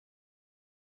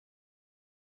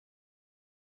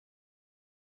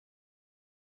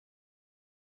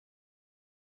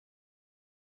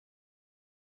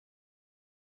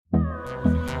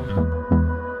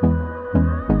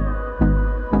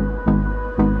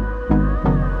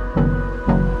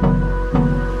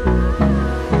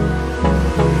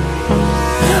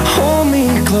Hold me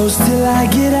close till I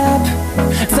get up.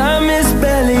 Time is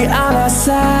barely on our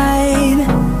side.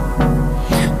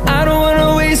 I don't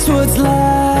wanna waste what's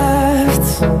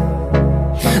left.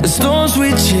 The storms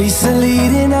we chase are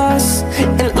leading us,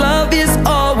 and love is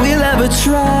all we'll ever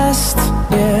trust.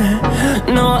 Yeah,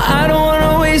 no, I don't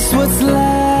wanna waste what's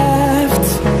left.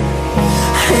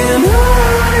 And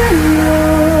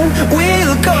on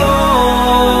we'll go,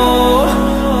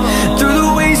 through the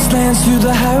wastelands, through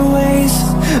the highways,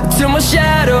 till my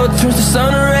shadow turns to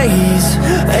sun rays.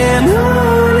 And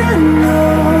on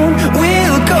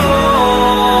we'll go,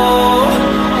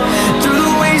 through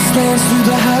the wastelands, through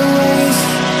the highways,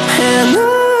 and on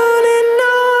we'll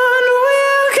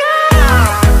go.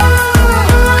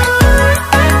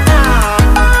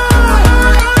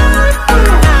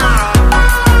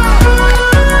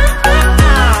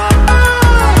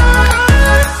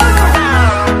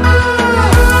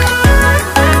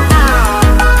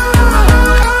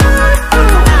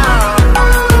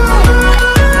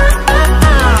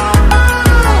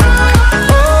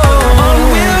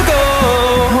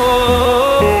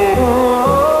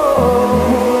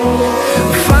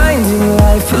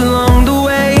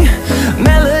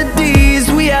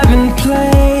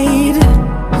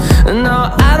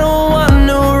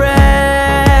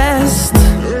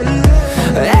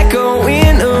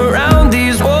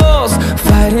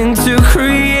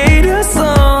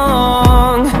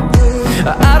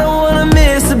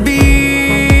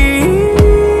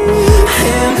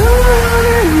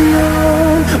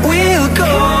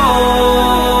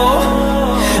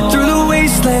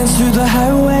 Through the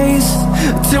highways,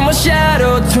 till my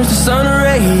shadow turns to sun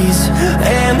rays.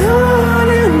 And on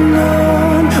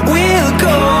we'll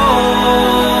go,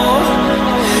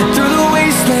 through the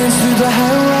wastelands, through the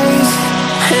highways,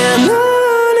 and on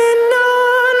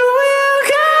we'll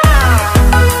go.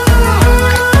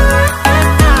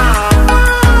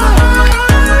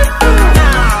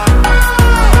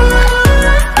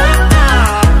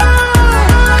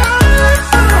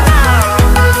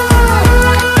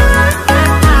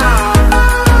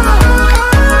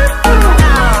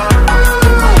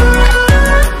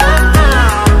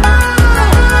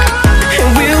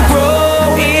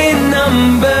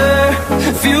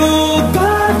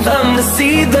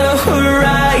 See the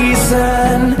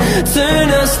horizon, turn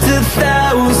us to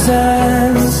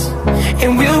thousands,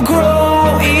 and we'll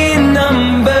grow in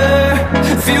number,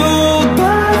 fueled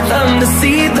by them. To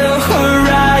see the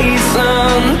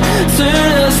horizon,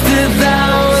 turn us to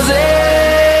thousands,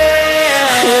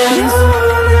 and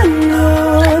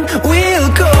on we'll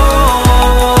go,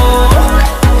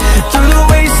 through the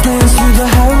wastelands, through the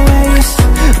highways,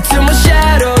 till my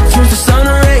shadow turns to sun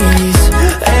rays.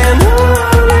 And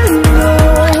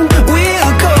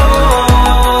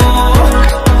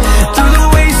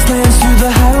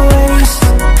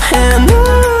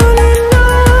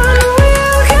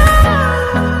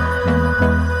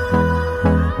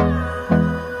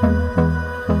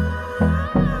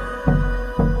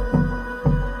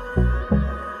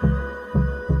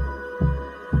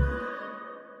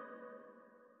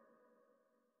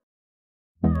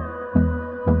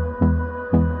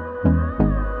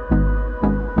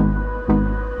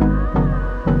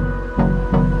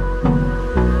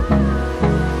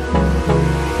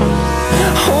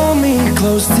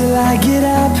close till I get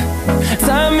up.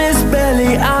 Time is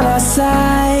barely on our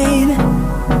side.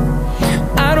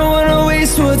 I don't wanna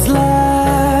waste what's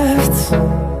left.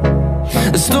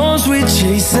 The storms we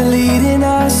chase are leading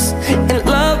us, and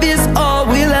love is all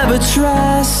we'll ever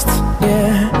trust.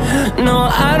 Yeah, no,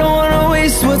 I don't wanna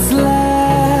waste what's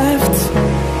left.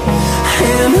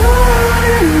 And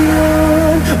on